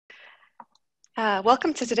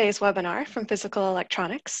Welcome to today's webinar from Physical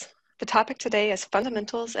Electronics. The topic today is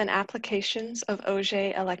Fundamentals and Applications of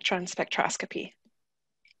Auger Electron Spectroscopy.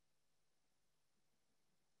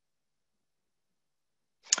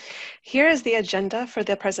 Here is the agenda for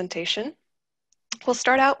the presentation. We'll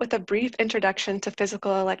start out with a brief introduction to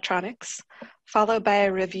physical electronics, followed by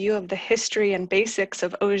a review of the history and basics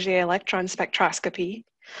of Auger Electron Spectroscopy,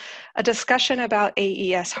 a discussion about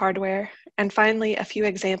AES hardware, and finally, a few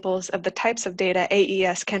examples of the types of data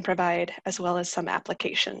AES can provide, as well as some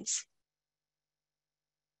applications.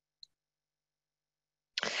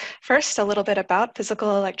 First, a little bit about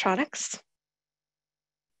physical electronics.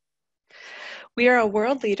 We are a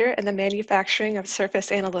world leader in the manufacturing of surface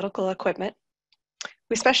analytical equipment.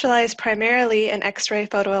 We specialize primarily in X-ray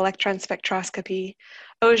photoelectron spectroscopy,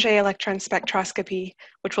 Auger electron spectroscopy,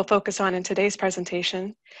 which we'll focus on in today's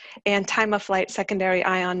presentation, and time-of-flight secondary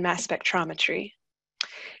ion mass spectrometry.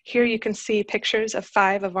 Here you can see pictures of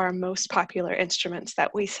 5 of our most popular instruments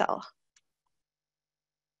that we sell.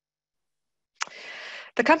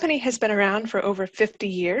 The company has been around for over 50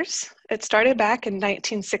 years. It started back in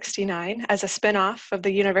 1969 as a spin-off of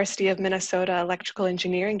the University of Minnesota Electrical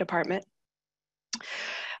Engineering Department.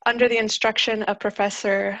 Under the instruction of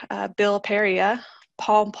Professor Bill Peria,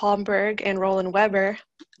 Paul Palmberg and Roland Weber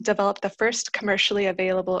developed the first commercially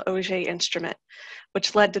available Auger instrument,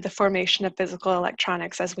 which led to the formation of physical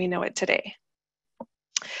electronics as we know it today.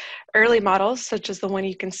 Early models, such as the one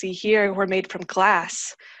you can see here, were made from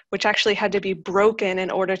glass, which actually had to be broken in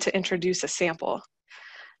order to introduce a sample.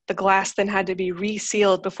 The glass then had to be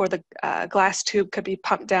resealed before the glass tube could be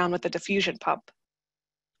pumped down with a diffusion pump.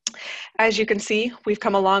 As you can see, we've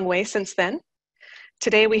come a long way since then.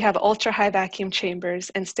 Today we have ultra-high vacuum chambers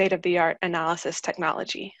and state-of-the-art analysis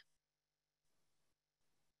technology.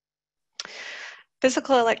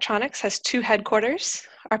 Physical Electronics has 2 headquarters.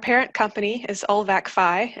 Our parent company is Ulvac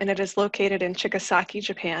Phi, and it is located in Chigasaki,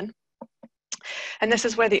 Japan. And this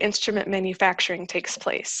is where the instrument manufacturing takes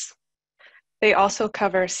place. They also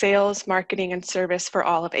cover sales, marketing, and service for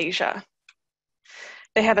all of Asia.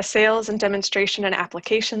 They have a sales and demonstration and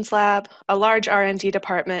applications lab, a large R&D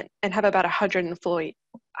department, and have about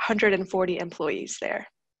 140 employees there.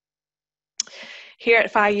 Here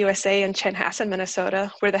at Phi USA in Chanhassen,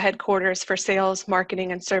 Minnesota, we're the headquarters for sales,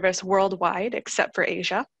 marketing, and service worldwide, except for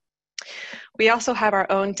Asia. We also have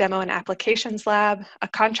our own demo and applications lab, a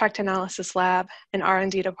contract analysis lab, an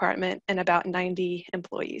R&D department, and about 90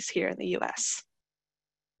 employees here in the US.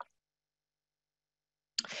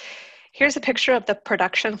 Here's a picture of the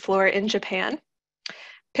production floor in Japan.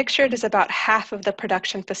 Pictured is about half of the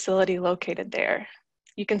production facility located there.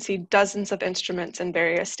 You can see dozens of instruments in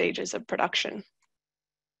various stages of production.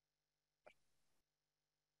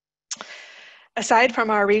 Aside from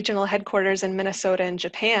our regional headquarters in Minnesota and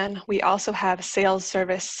Japan, we also have sales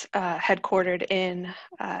service headquartered in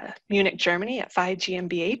Munich, Germany at Phi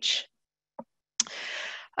GmbH.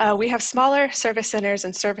 We have smaller service centers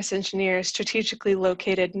and service engineers strategically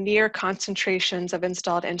located near concentrations of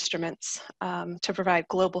installed instruments to provide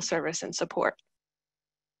global service and support.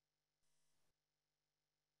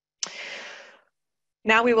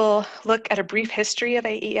 Now we will look at a brief history of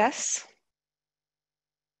AES.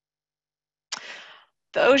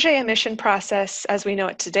 The Auger emission process, as we know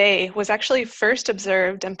it today, was actually first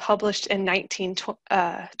observed and published in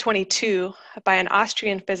 1922 by an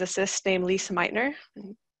Austrian physicist named Lise Meitner.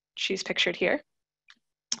 She's pictured here.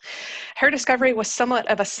 Her discovery was somewhat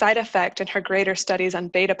of a side effect in her greater studies on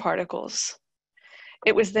beta particles.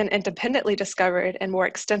 It was then independently discovered and more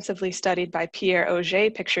extensively studied by Pierre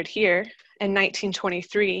Auger, pictured here, in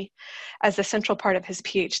 1923 as the central part of his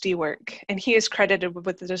PhD work, and he is credited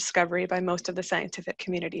with the discovery by most of the scientific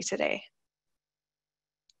community today.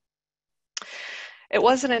 It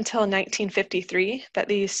wasn't until 1953 that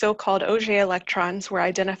these so-called Auger electrons were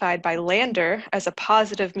identified by Lander as a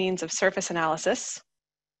positive means of surface analysis.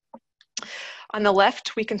 On the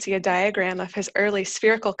left, we can see a diagram of his early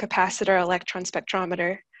spherical capacitor electron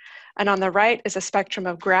spectrometer, and on the right is a spectrum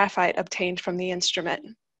of graphite obtained from the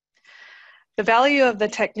instrument. The value of the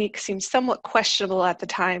technique seemed somewhat questionable at the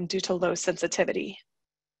time due to low sensitivity.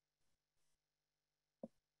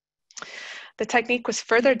 The technique was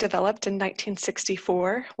further developed in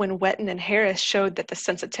 1964 when Wetton and Harris showed that the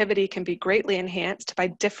sensitivity can be greatly enhanced by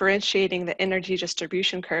differentiating the energy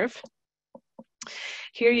distribution curve.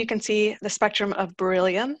 Here you can see the spectrum of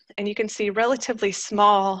beryllium, and you can see relatively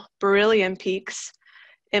small beryllium peaks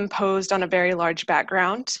imposed on a very large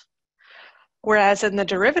background. Whereas in the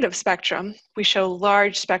derivative spectrum, we show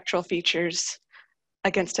large spectral features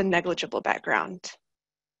against a negligible background.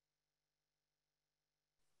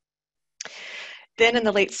 Then in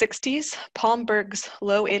the late 60s, Palmberg's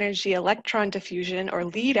low-energy electron diffusion, or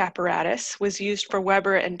LEAD apparatus, was used for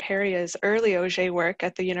Weber and Perria's early Auger work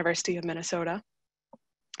at the University of Minnesota.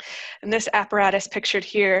 And this apparatus pictured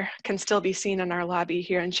here can still be seen in our lobby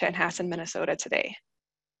here in Chanhassen, Minnesota today.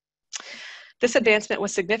 This advancement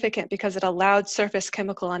was significant because it allowed surface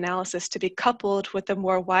chemical analysis to be coupled with the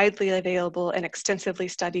more widely available and extensively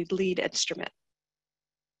studied LEAD instrument.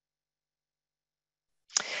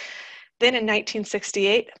 Then in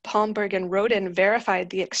 1968, Palmberg and Rodin verified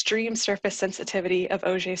the extreme surface sensitivity of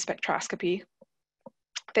Auger spectroscopy.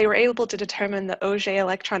 They were able to determine the Auger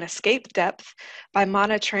electron escape depth by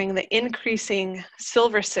monitoring the increasing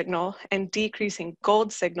silver signal and decreasing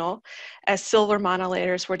gold signal as silver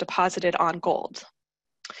monolayers were deposited on gold.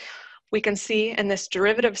 We can see in this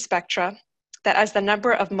derivative spectra that as the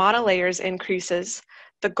number of monolayers increases,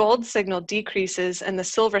 the gold signal decreases and the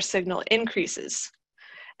silver signal increases.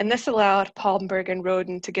 And this allowed Palmberg and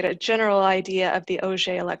Rodin to get a general idea of the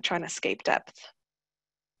Auger electron escape depth.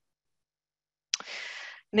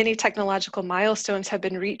 Many technological milestones have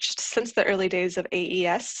been reached since the early days of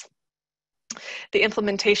AES. The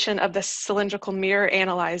implementation of the cylindrical mirror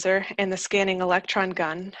analyzer and the scanning electron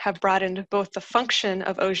gun have broadened both the function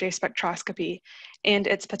of Auger spectroscopy and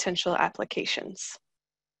its potential applications.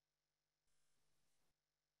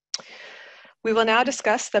 We will now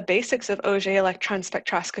discuss the basics of Auger electron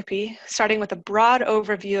spectroscopy, starting with a broad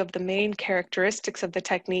overview of the main characteristics of the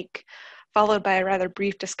technique, followed by a rather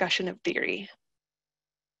brief discussion of theory.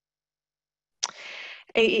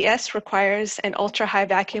 AES requires an ultra-high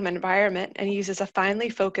vacuum environment and uses a finely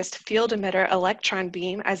focused field emitter electron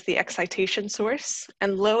beam as the excitation source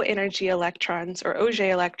and low energy electrons or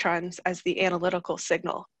Auger electrons as the analytical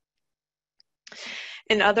signal.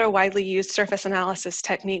 In other widely used surface analysis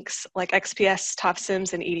techniques like XPS,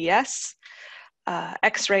 TOF-SIMS, and EDS,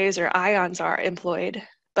 X-rays or ions are employed,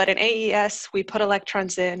 but in AES, we put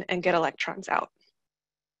electrons in and get electrons out.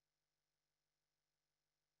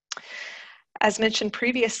 As mentioned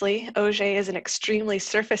previously, Auger is an extremely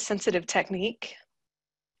surface-sensitive technique.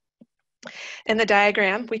 In the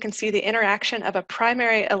diagram, we can see the interaction of a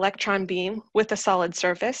primary electron beam with a solid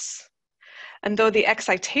surface. And though the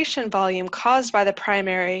excitation volume caused by the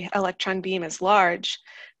primary electron beam is large,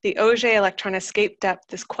 the Auger electron escape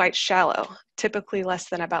depth is quite shallow, typically less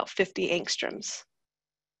than about 50 angstroms.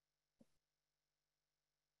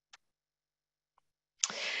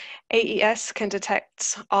 AES can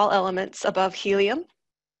detect all elements above helium.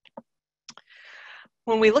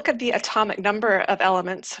 When we look at the atomic number of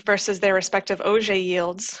elements versus their respective Auger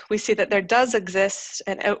yields, we see that there does exist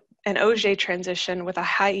an Auger transition with a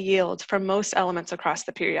high yield for most elements across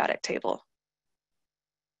the periodic table.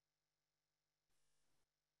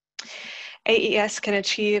 AES can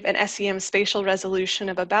achieve an SEM spatial resolution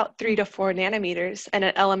of about 3 to 4 nanometers and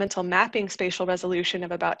an elemental mapping spatial resolution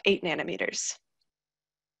of about 8 nanometers.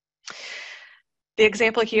 The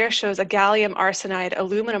example here shows a gallium arsenide,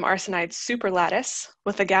 aluminum arsenide superlattice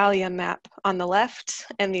with a gallium map on the left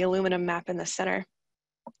and the aluminum map in the center.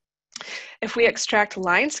 If we extract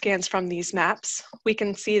line scans from these maps, we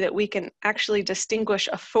can see that we can actually distinguish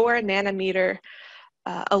a 4 nanometer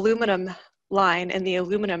aluminum line in the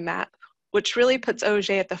aluminum map, which really puts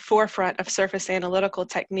Auger at the forefront of surface analytical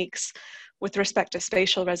techniques with respect to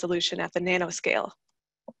spatial resolution at the nanoscale.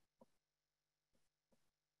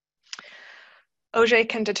 Auger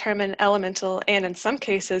can determine elemental and, in some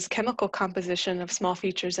cases, chemical composition of small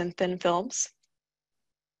features in thin films.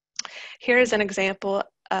 Here is an example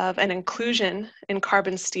of an inclusion in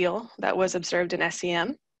carbon steel that was observed in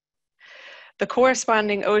SEM. The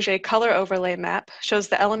corresponding Auger color overlay map shows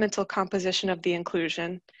the elemental composition of the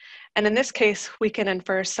inclusion, and in this case, we can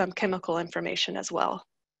infer some chemical information as well.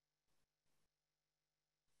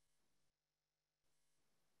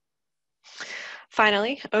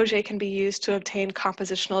 Finally, Auger can be used to obtain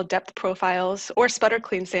compositional depth profiles or sputter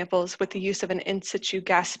clean samples with the use of an in situ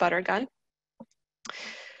gas sputter gun.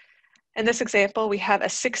 In this example, we have a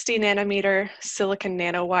 60 nanometer silicon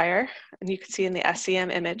nanowire, and you can see in the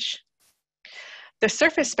SEM image. The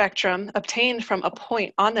surface spectrum obtained from a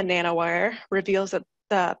point on the nanowire reveals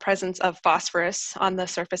the presence of phosphorus on the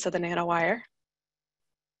surface of the nanowire.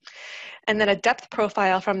 And then a depth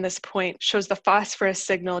profile from this point shows the phosphorus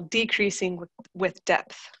signal decreasing with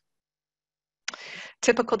depth.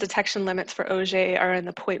 Typical detection limits for Auger are in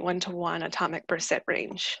the 0.1 to 1 atomic percent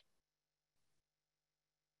range.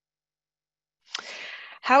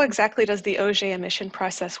 How exactly does the Auger emission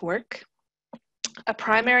process work? A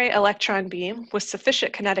primary electron beam with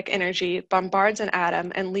sufficient kinetic energy bombards an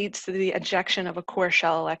atom and leads to the ejection of a core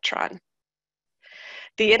shell electron.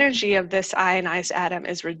 The energy of this ionized atom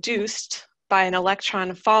is reduced by an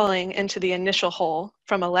electron falling into the initial hole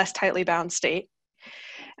from a less tightly bound state,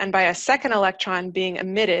 and by a second electron being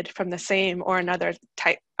emitted from the same or another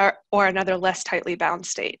less tightly bound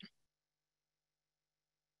state.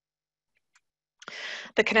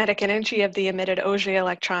 The kinetic energy of the emitted Auger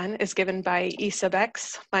electron is given by E sub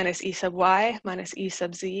x minus E sub y minus E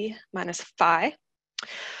sub z minus phi,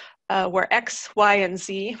 where x, y, and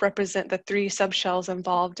z represent the 3 subshells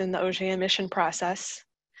involved in the Auger emission process.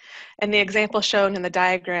 In the example shown in the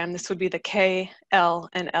diagram, this would be the K, L,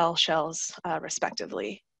 and L shells,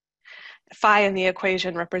 respectively. Phi in the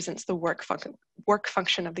equation represents the work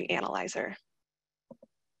function of the analyzer.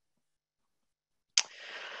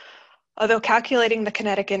 Although calculating the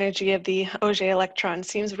kinetic energy of the Auger electron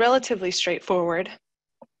seems relatively straightforward,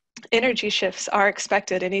 energy shifts are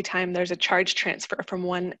expected anytime there's a charge transfer from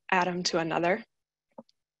one atom to another.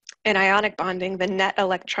 In ionic bonding, the net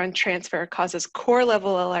electron transfer causes core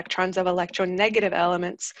level electrons of electronegative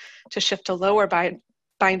elements to shift to lower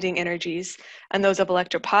binding energies, and those of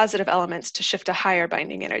electropositive elements to shift to higher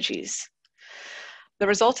binding energies. The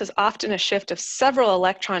result is often a shift of several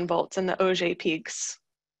electron volts in the Auger peaks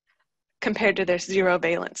compared to their 0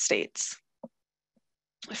 valence states.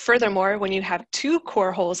 Furthermore, when you have 2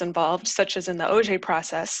 core holes involved, such as in the Auger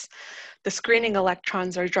process, the screening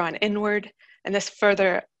electrons are drawn inward, and this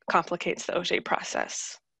further complicates the Auger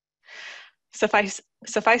process. Suffice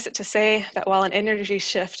it to say that while an energy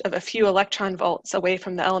shift of a few electron volts away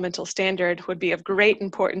from the elemental standard would be of great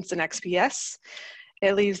importance in XPS,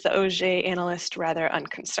 it leaves the Auger analyst rather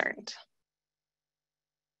unconcerned.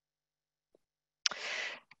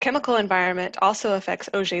 Chemical environment also affects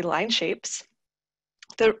Auger line shapes.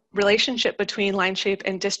 The relationship between line shape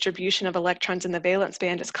and distribution of electrons in the valence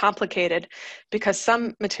band is complicated because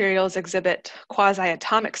some materials exhibit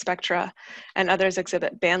quasi-atomic spectra and others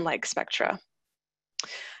exhibit band-like spectra.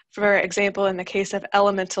 For example, in the case of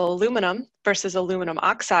elemental aluminum versus aluminum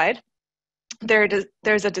oxide,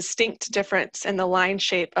 there's a distinct difference in the line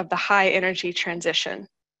shape of the high energy transition.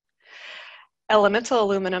 Elemental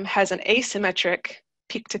aluminum has an asymmetric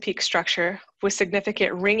peak-to-peak structure with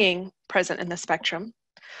significant ringing present in the spectrum,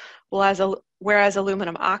 whereas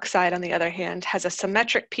aluminum oxide, on the other hand, has a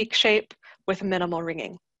symmetric peak shape with minimal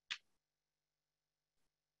ringing.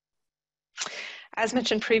 As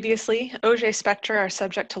mentioned previously, Auger spectra are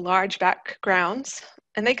subject to large backgrounds,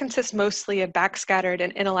 and they consist mostly of backscattered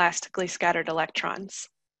and inelastically scattered electrons.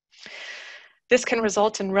 This can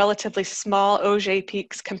result in relatively small Auger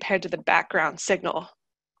peaks compared to the background signal.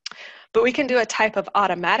 But we can do a type of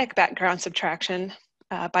automatic background subtraction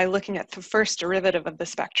by looking at the first derivative of the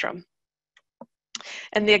spectrum.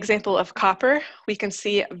 In the example of copper, we can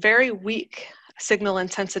see very weak signal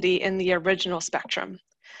intensity in the original spectrum.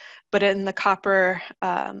 But in the copper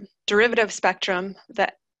derivative spectrum, the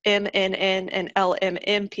MNN and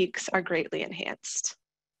LMM peaks are greatly enhanced.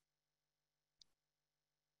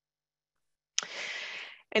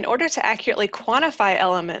 In order to accurately quantify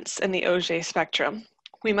elements in the Auger spectrum,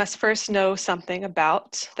 we must first know something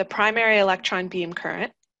about the primary electron beam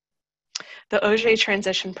current, the Auger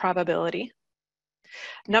transition probability,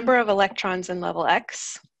 number of electrons in level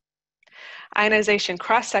X, ionization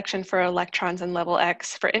cross-section for electrons in level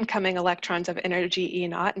X for incoming electrons of energy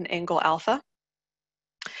E0 and angle alpha,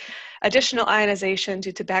 additional ionization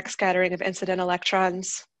due to backscattering of incident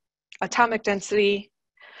electrons, atomic density,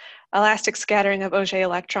 elastic scattering of Auger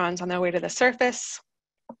electrons on their way to the surface,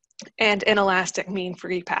 and inelastic mean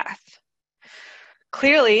free path.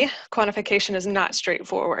 Clearly, quantification is not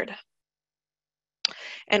straightforward.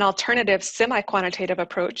 An alternative semi-quantitative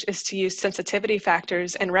approach is to use sensitivity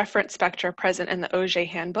factors and reference spectra present in the Auger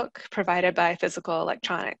handbook provided by Physical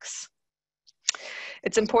Electronics.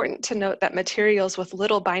 It's important to note that materials with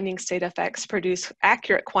little binding state effects produce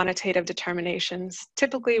accurate quantitative determinations,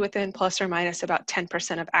 typically within plus or minus about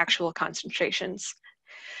 10% of actual concentrations.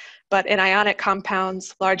 But in ionic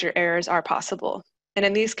compounds, larger errors are possible. And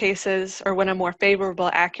in these cases, or when a more favorable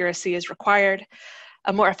accuracy is required,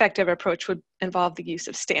 a more effective approach would involve the use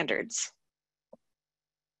of standards.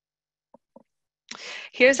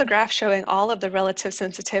 Here's a graph showing all of the relative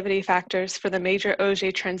sensitivity factors for the major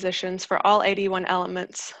Auger transitions for all 81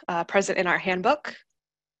 elements present in our handbook.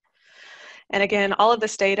 And again, all of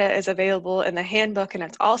this data is available in the handbook, and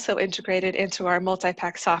it's also integrated into our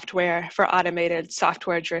multi-pack software for automated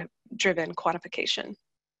software-driven quantification.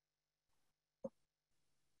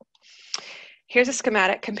 Here's a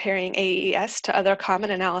schematic comparing AES to other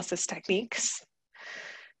common analysis techniques.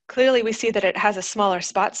 Clearly, we see that it has a smaller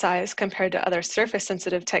spot size compared to other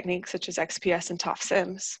surface-sensitive techniques such as XPS and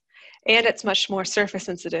TOF-SIMS, and it's much more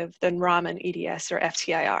surface-sensitive than Raman, EDS, or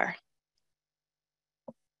FTIR.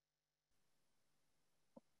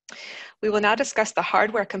 We will now discuss the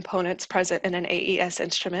hardware components present in an AES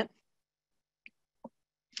instrument.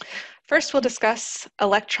 First, we'll discuss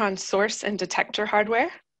electron source and detector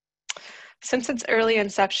hardware. Since its early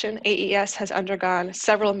inception, AES has undergone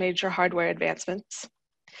several major hardware advancements.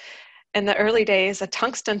 In the early days, a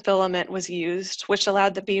tungsten filament was used, which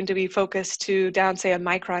allowed the beam to be focused to down, say, a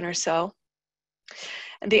micron or so.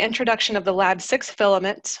 And the introduction of the Lab 6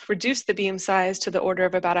 filament reduced the beam size to the order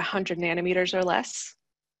of about 100 nanometers or less.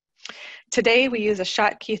 Today, we use a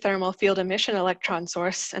Schottky thermal field emission electron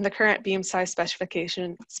source, and the current beam size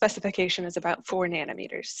specification is about 4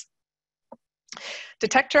 nanometers.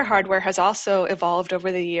 Detector hardware has also evolved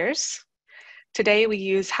over the years. Today, we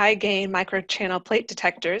use high-gain microchannel plate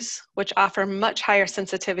detectors, which offer much higher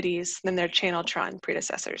sensitivities than their channeltron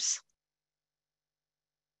predecessors.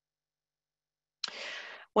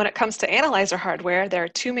 When it comes to analyzer hardware, there are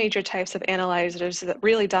two major types of analyzers that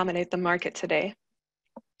really dominate the market today.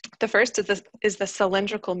 The first is the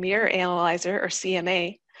cylindrical mirror analyzer, or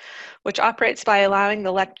CMA, which operates by allowing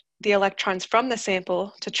the electrons from the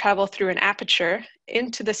sample to travel through an aperture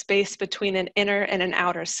into the space between an inner and an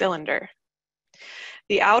outer cylinder.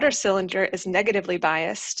 The outer cylinder is negatively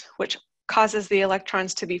biased, which causes the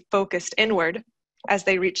electrons to be focused inward as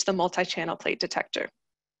they reach the multi-channel plate detector.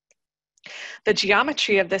 The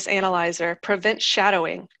geometry of this analyzer prevents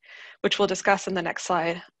shadowing, which we'll discuss in the next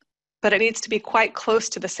slide, but it needs to be quite close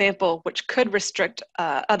to the sample, which could restrict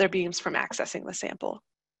other beams from accessing the sample.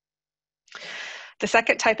 The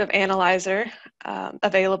second type of analyzer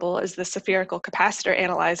available is the spherical capacitor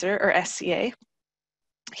analyzer, or SCA.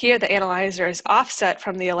 Here, the analyzer is offset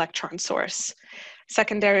from the electron source.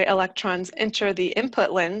 Secondary electrons enter the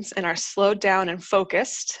input lens and are slowed down and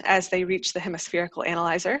focused as they reach the hemispherical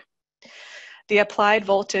analyzer. The applied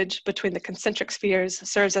voltage between the concentric spheres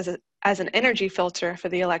serves as an energy filter for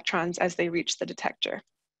the electrons as they reach the detector.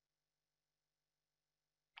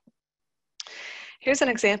 Here's an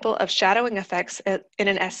example of shadowing effects in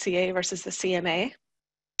an SCA versus the CMA.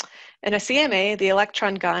 In a CMA, the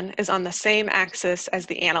electron gun is on the same axis as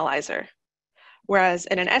the analyzer, whereas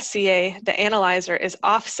in an SCA, the analyzer is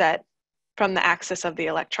offset from the axis of the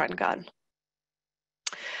electron gun.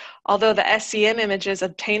 Although the SCM images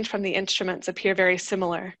obtained from the instruments appear very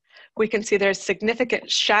similar, we can see there's significant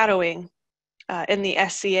shadowing in the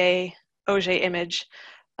SCA Auger image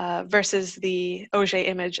versus the Auger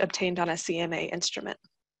image obtained on a CMA instrument.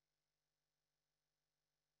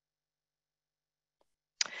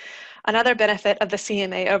 Another benefit of the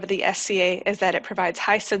CMA over the SCA is that it provides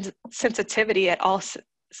high sensitivity at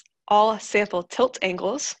all sample tilt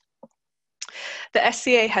angles. The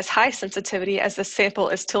SCA has high sensitivity as the sample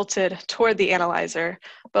is tilted toward the analyzer,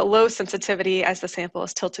 but low sensitivity as the sample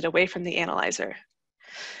is tilted away from the analyzer.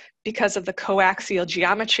 Because of the coaxial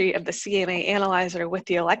geometry of the CMA analyzer with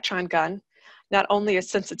the electron gun, not only is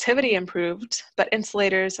sensitivity improved, but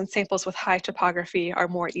insulators and samples with high topography are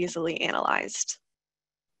more easily analyzed.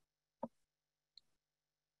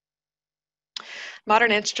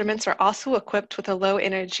 Modern instruments are also equipped with a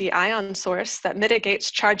low-energy ion source that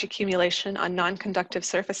mitigates charge accumulation on non-conductive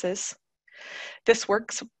surfaces. This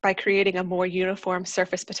works by creating a more uniform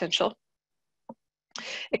surface potential.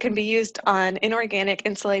 It can be used on inorganic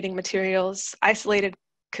insulating materials, isolated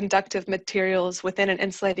conductive materials within an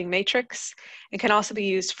insulating matrix, and can also be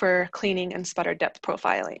used for cleaning and sputter depth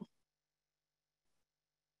profiling.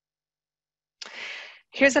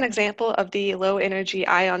 Here's an example of the low-energy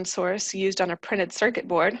ion source used on a printed circuit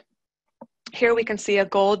board. Here we can see a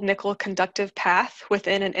gold-nickel conductive path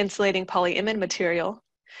within an insulating polyimide material.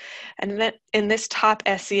 And then in this top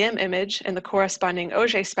SEM image in the corresponding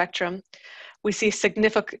Auger spectrum, we see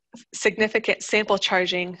significant sample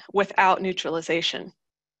charging without neutralization.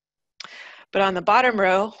 But on the bottom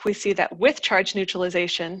row, we see that with charge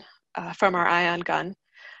neutralization from our ion gun,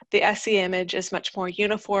 the SE image is much more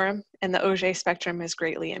uniform and the Auger spectrum is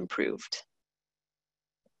greatly improved.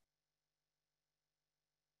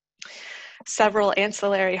 Several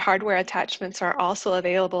ancillary hardware attachments are also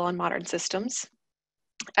available on modern systems.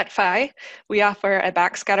 At PHI, we offer a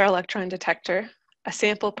backscatter electron detector, a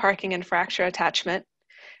sample parking and fracture attachment,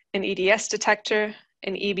 an EDS detector,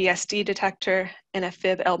 an EBSD detector, and a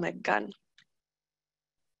fib LMIG gun.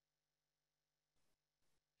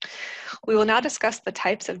 We will now discuss the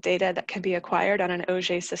types of data that can be acquired on an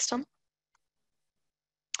Auger system.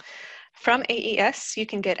 From AES, you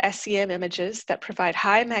can get SEM images that provide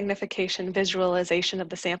high magnification visualization of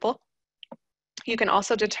the sample. You can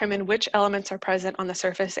also determine which elements are present on the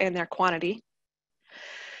surface and their quantity.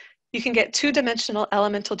 You can get two-dimensional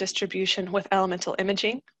elemental distribution with elemental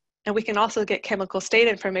imaging, and we can also get chemical state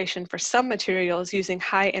information for some materials using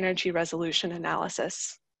high energy resolution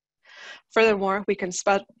analysis. Furthermore, we can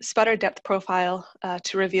sputter depth profile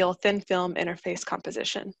to reveal thin film interface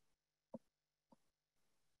composition.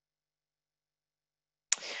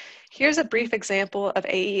 Here's a brief example of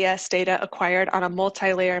AES data acquired on a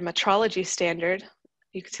multi-layer metrology standard.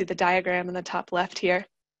 You can see the diagram in the top left here.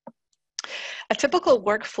 A typical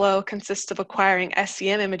workflow consists of acquiring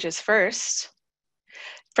SEM images first.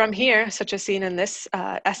 From here, such as seen in this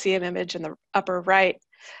SEM image in the upper right,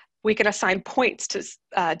 we can assign points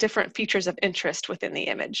to different features of interest within the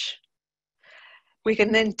image. We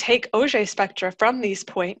can then take Auger spectra from these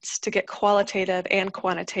points to get qualitative and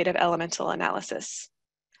quantitative elemental analysis.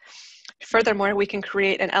 Furthermore, we can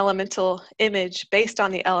create an elemental image based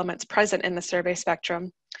on the elements present in the survey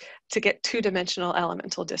spectrum to get two-dimensional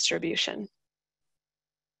elemental distribution.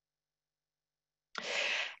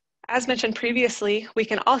 As mentioned previously, we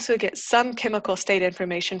can also get some chemical state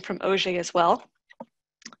information from Auger as well.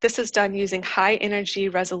 This is done using high energy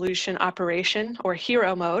resolution operation, or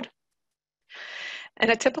HERO mode. In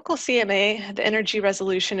a typical CMA, the energy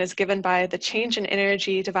resolution is given by the change in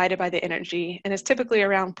energy divided by the energy, and is typically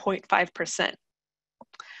around 0.5%.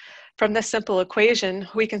 From this simple equation,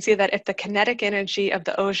 we can see that if the kinetic energy of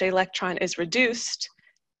the Auger electron is reduced,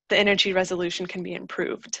 the energy resolution can be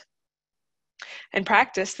improved. In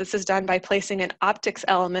practice, this is done by placing an optics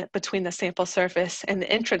element between the sample surface and the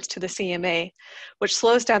entrance to the CMA, which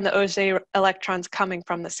slows down the Auger electrons coming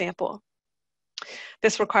from the sample.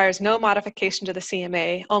 This requires no modification to the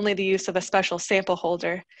CMA, only the use of a special sample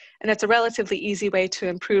holder, and it's a relatively easy way to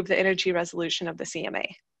improve the energy resolution of the CMA.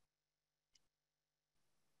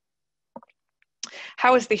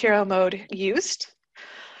 How is the HERO mode used?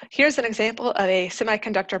 Here's an example of a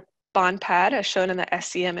semiconductor bond pad as shown in the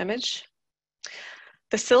SEM image.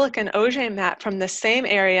 The silicon Auger map from the same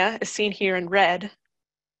area is seen here in red.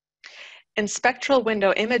 In spectral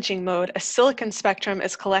window imaging mode, a silicon spectrum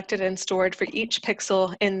is collected and stored for each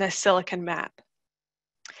pixel in this silicon map.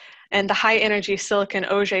 And the high energy silicon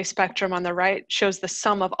Auger spectrum on the right shows the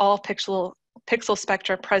sum of all pixel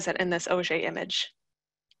spectra present in this Auger image.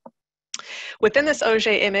 Within this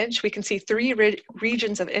Auger image, we can see three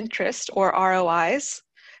regions of interest, or ROIs,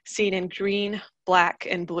 seen in green, black,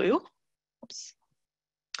 and blue. Oops.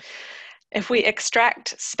 If we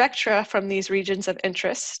extract spectra from these regions of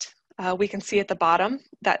interest, we can see at the bottom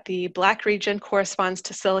that the black region corresponds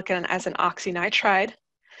to silicon as an oxynitride,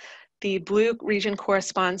 the blue region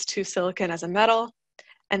corresponds to silicon as a metal,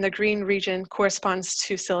 and the green region corresponds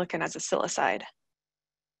to silicon as a silicide.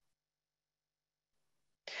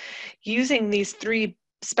 Using these three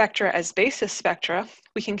spectra as basis spectra,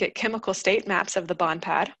 we can get chemical state maps of the bond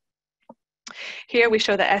pad. Here we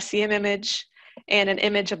show the SEM image and an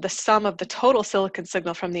image of the sum of the total silicon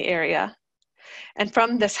signal from the area. And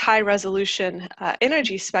from this high resolution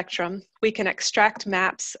energy spectrum, we can extract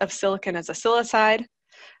maps of silicon as a silicide,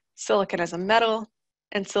 silicon as a metal,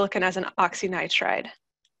 and silicon as an oxynitride.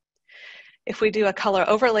 If we do a color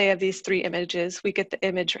overlay of these three images, we get the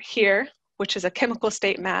image here, which is a chemical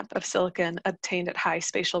state map of silicon obtained at high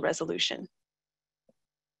spatial resolution.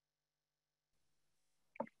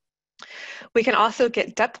 We can also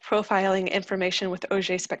get depth profiling information with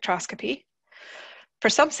Auger spectroscopy. For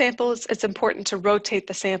some samples, it's important to rotate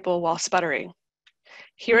the sample while sputtering.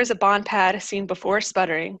 Here is a bond pad seen before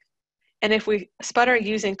sputtering, and if we sputter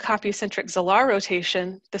using compucentric Zalar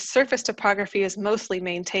rotation, the surface topography is mostly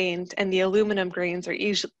maintained and the aluminum grains are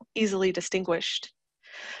easily distinguished.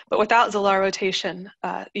 But without Zalar rotation,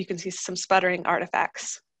 you can see some sputtering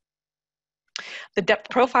artifacts. The depth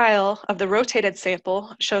profile of the rotated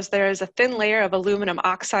sample shows there is a thin layer of aluminum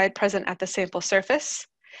oxide present at the sample surface,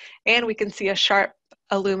 and we can see a sharp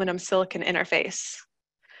aluminum silicon interface.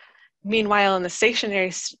 Meanwhile, in the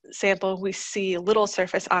stationary sample, we see little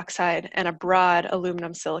surface oxide and a broad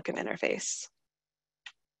aluminum silicon interface.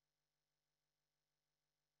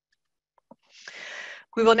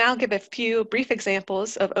 We will now give a few brief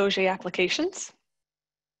examples of Auger applications.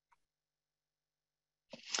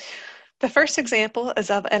 The first example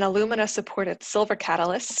is of an alumina-supported silver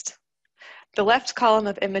catalyst. The left column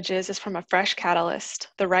of images is from a fresh catalyst.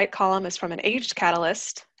 The right column is from an aged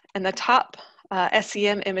catalyst. And the top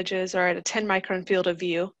SEM images are at a 10 micron field of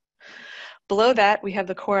view. Below that, we have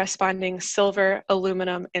the corresponding silver,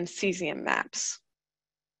 aluminum, and cesium maps.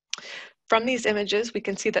 From these images, we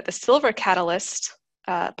can see that the silver catalyst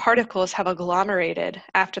particles have agglomerated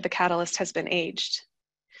after the catalyst has been aged.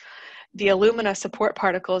 The alumina support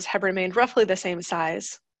particles have remained roughly the same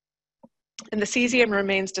size, and the cesium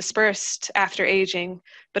remains dispersed after aging,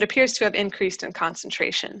 but appears to have increased in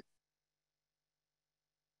concentration.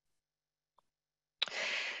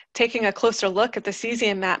 Taking a closer look at the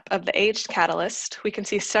cesium map of the aged catalyst, we can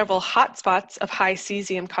see several hotspots of high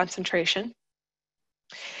cesium concentration.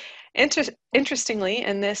 Interestingly,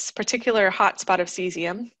 in this particular hotspot of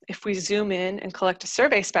cesium, if we zoom in and collect a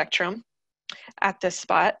survey spectrum at this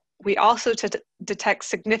spot, we also detect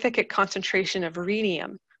significant concentration of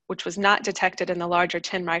rhenium, which was not detected in the larger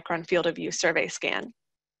 10 micron field of view survey scan.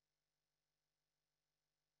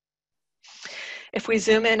 If we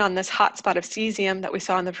zoom in on this hotspot of cesium that we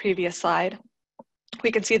saw in the previous slide,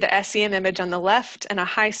 we can see the SEM image on the left and a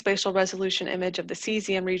high spatial resolution image of the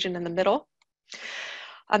cesium region in the middle.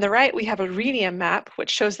 On the right, we have a rhenium map, which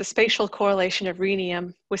shows the spatial correlation of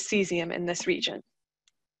rhenium with cesium in this region.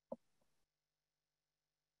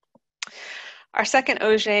 Our second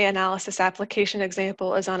Auger analysis application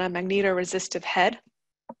example is on a magnetoresistive head.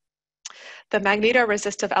 The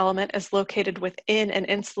magnetoresistive element is located within an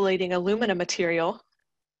insulating aluminum material.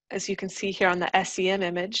 As you can see here on the SEM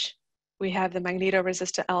image, we have the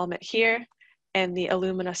magnetoresistant element here and the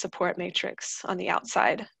alumina support matrix on the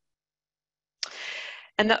outside.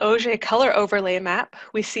 In the Auger color overlay map,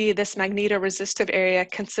 we see this magnetoresistive area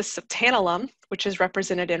consists of tantalum, which is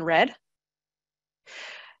represented in red.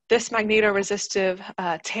 This magnetoresistive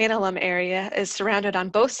tantalum area is surrounded on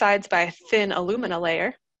both sides by a thin alumina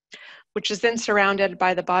layer, which is then surrounded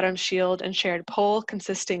by the bottom shield and shared pole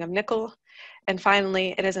consisting of nickel, and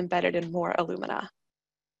finally it is embedded in more alumina.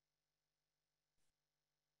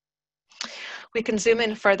 We can zoom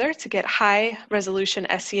in further to get high resolution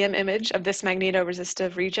SEM image of this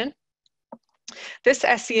magnetoresistive region. This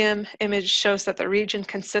SEM image shows that the region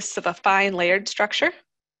consists of a fine layered structure.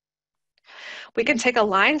 We can take a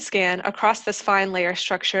line scan across this fine layer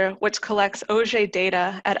structure, which collects Auger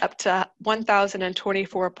data at up to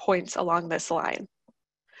 1,024 points along this line.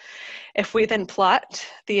 If we then plot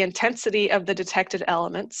the intensity of the detected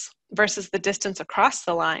elements versus the distance across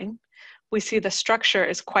the line, we see the structure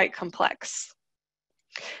is quite complex.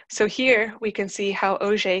 So here we can see how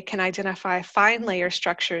Auger can identify fine layer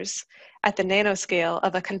structures at the nanoscale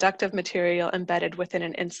of a conductive material embedded within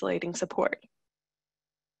an insulating support.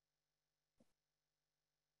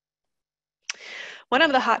 One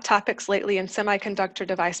of the hot topics lately in semiconductor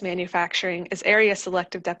device manufacturing is area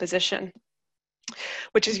selective deposition,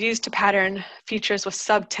 which is used to pattern features with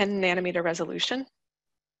sub 10 nanometer resolution.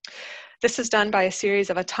 This is done by a series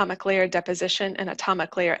of atomic layer deposition and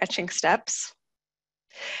atomic layer etching steps.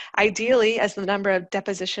 Ideally, as the number of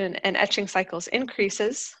deposition and etching cycles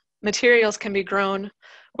increases, materials can be grown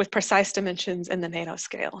with precise dimensions in the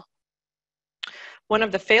nanoscale. One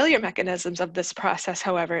of the failure mechanisms of this process,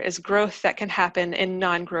 however, is growth that can happen in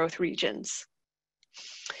non-growth regions.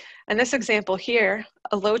 In this example here,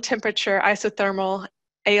 a low temperature isothermal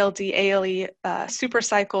ALD-ALE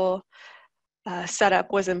supercycle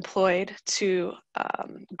setup was employed to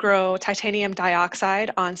grow titanium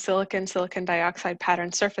dioxide on silicon dioxide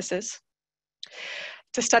pattern surfaces.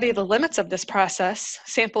 To study the limits of this process,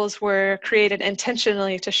 samples were created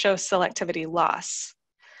intentionally to show selectivity loss.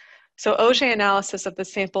 So Auger analysis of the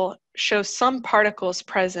sample shows some particles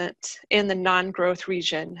present in the non-growth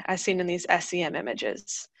region as seen in these SEM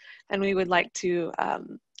images. And we would like to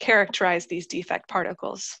characterize these defect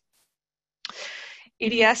particles.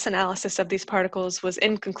 EDS analysis of these particles was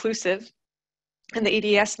inconclusive. In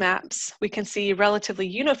the EDS maps, we can see relatively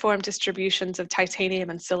uniform distributions of titanium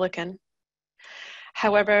and silicon.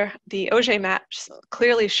 However, the Auger maps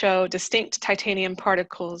clearly show distinct titanium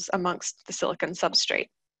particles amongst the silicon substrate.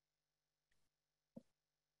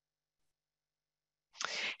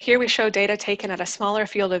 Here we show data taken at a smaller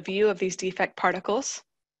field of view of these defect particles.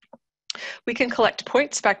 We can collect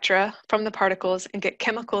point spectra from the particles and get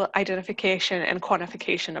chemical identification and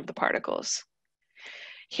quantification of the particles.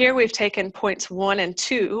 Here we've taken points 1 and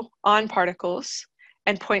 2 on particles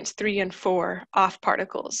and points 3 and 4 off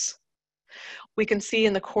particles. We can see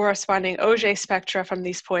in the corresponding Auger spectra from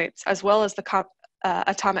these points, as well as the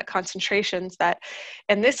atomic concentrations, that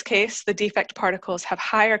in this case, the defect particles have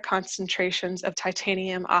higher concentrations of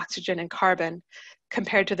titanium, oxygen, and carbon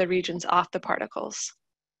compared to the regions off the particles.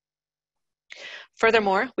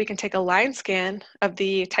 Furthermore, we can take a line scan of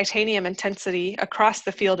the titanium intensity across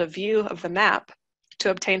the field of view of the map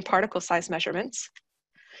to obtain particle size measurements.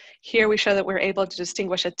 Here we show that we're able to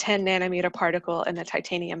distinguish a 10 nanometer particle in the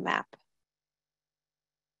titanium map.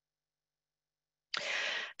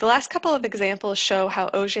 The last couple of examples show how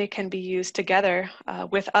Auger can be used together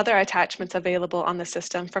with other attachments available on the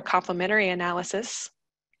system for complementary analysis.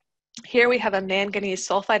 Here we have a manganese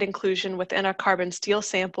sulfide inclusion within a carbon steel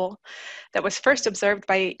sample that was first observed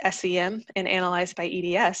by SEM and analyzed by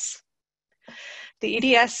EDS.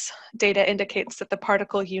 The EDS data indicates that the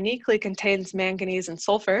particle uniquely contains manganese and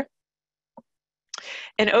sulfur.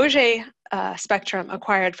 An Auger spectrum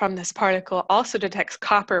acquired from this particle also detects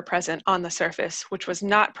copper present on the surface, which was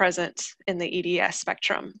not present in the EDS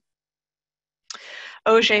spectrum.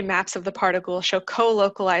 Auger maps of the particle show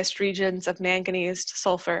co-localized regions of manganese,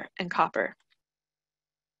 sulfur, and copper.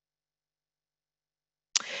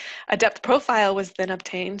 A depth profile was then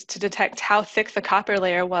obtained to detect how thick the copper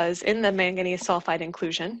layer was in the manganese sulfide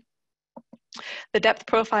inclusion. The depth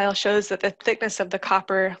profile shows that the thickness of the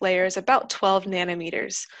copper layer is about 12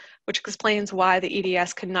 nanometers, which explains why the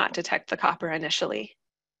EDS could not detect the copper initially.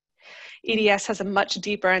 EDS has a much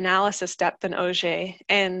deeper analysis depth than Auger,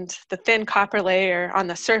 and the thin copper layer on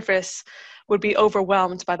the surface would be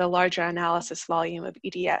overwhelmed by the larger analysis volume of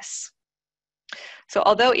EDS. So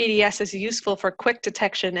although EDS is useful for quick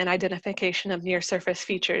detection and identification of near surface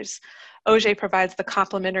features, Auger provides the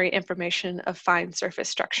complementary information of fine surface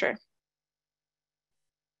structure.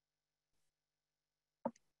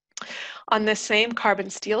 On this same carbon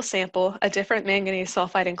steel sample, a different manganese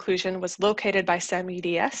sulfide inclusion was located by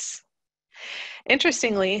SEM-EDS.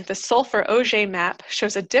 Interestingly, the sulfur Auger map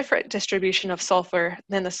shows a different distribution of sulfur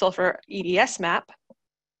than the sulfur EDS map.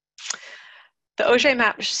 The Auger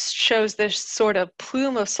map shows this sort of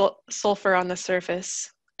plume of sulfur on the surface,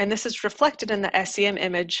 and this is reflected in the SEM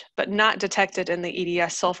image, but not detected in the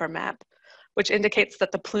EDS sulfur map, which indicates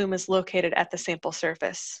that the plume is located at the sample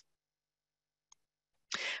surface.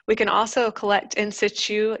 We can also collect in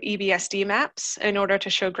situ EBSD maps in order to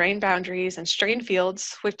show grain boundaries and strain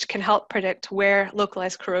fields, which can help predict where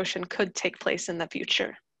localized corrosion could take place in the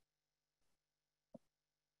future.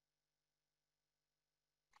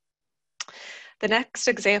 The next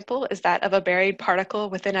example is that of a buried particle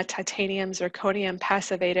within a titanium-zirconium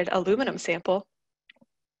passivated aluminum sample.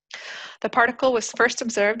 The particle was first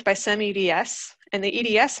observed by SEM-EDS, and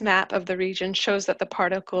the EDS map of the region shows that the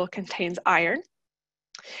particle contains iron.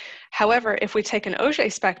 However, if we take an Auger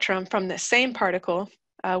spectrum from the same particle,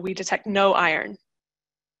 we detect no iron.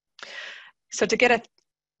 So to get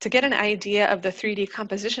an idea of the 3D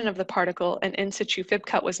composition of the particle, an in situ fib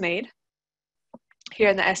cut was made. Here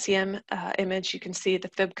in the SEM image, you can see the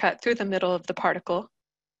fib cut through the middle of the particle.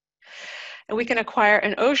 And we can acquire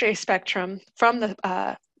an Auger spectrum from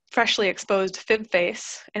the freshly exposed fib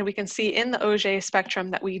face, and we can see in the Auger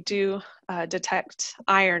spectrum that we do detect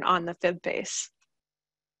iron on the fib base.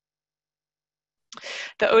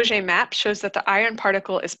 The Auger map shows that the iron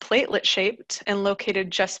particle is platelet shaped and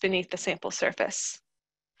located just beneath the sample surface.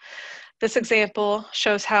 This example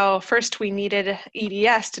shows how first we needed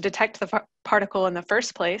EDS to detect the particle in the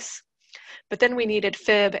first place, but then we needed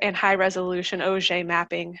fib and high resolution Auger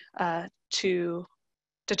mapping to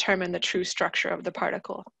determine the true structure of the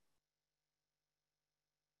particle.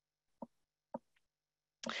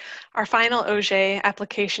 Our final Auger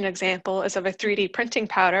application example is of a 3D printing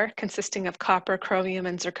powder consisting of copper, chromium,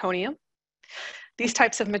 and zirconium. These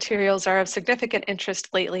types of materials are of significant interest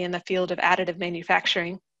lately in the field of additive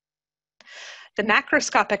manufacturing. The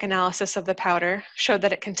macroscopic analysis of the powder showed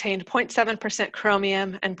that it contained 0.7%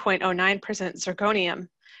 chromium and 0.09% zirconium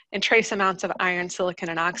and trace amounts of iron, silicon,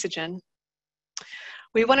 and oxygen.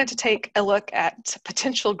 We wanted to take a look at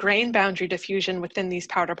potential grain boundary diffusion within these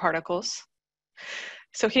powder particles.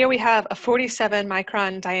 So here we have a 47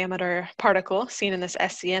 micron diameter particle seen in this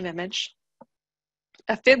SEM image.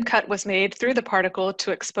 A fib cut was made through the particle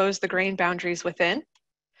to expose the grain boundaries within.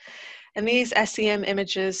 And these SEM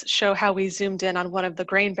images show how we zoomed in on one of the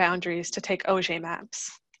grain boundaries to take Auger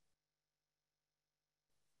maps.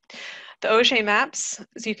 The Auger maps,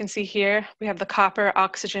 as you can see here, we have the copper,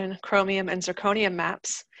 oxygen, chromium, and zirconium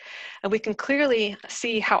maps. And we can clearly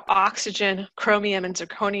see how oxygen, chromium, and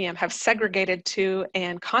zirconium have segregated to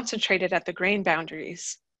and concentrated at the grain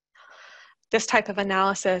boundaries. This type of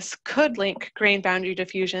analysis could link grain boundary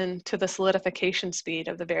diffusion to the solidification speed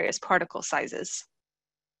of the various particle sizes.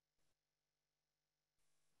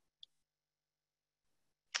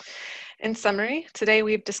 In summary, today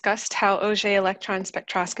we've discussed how Auger Electron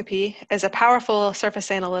Spectroscopy is a powerful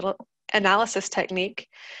surface analysis technique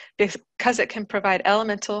because it can provide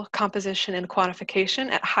elemental composition and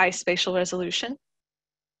quantification at high spatial resolution.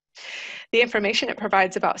 The information it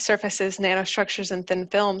provides about surfaces, nanostructures, and thin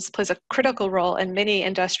films plays a critical role in many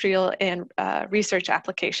industrial and research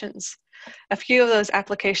applications. A few of those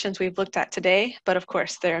applications we've looked at today, but of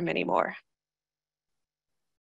course there are many more.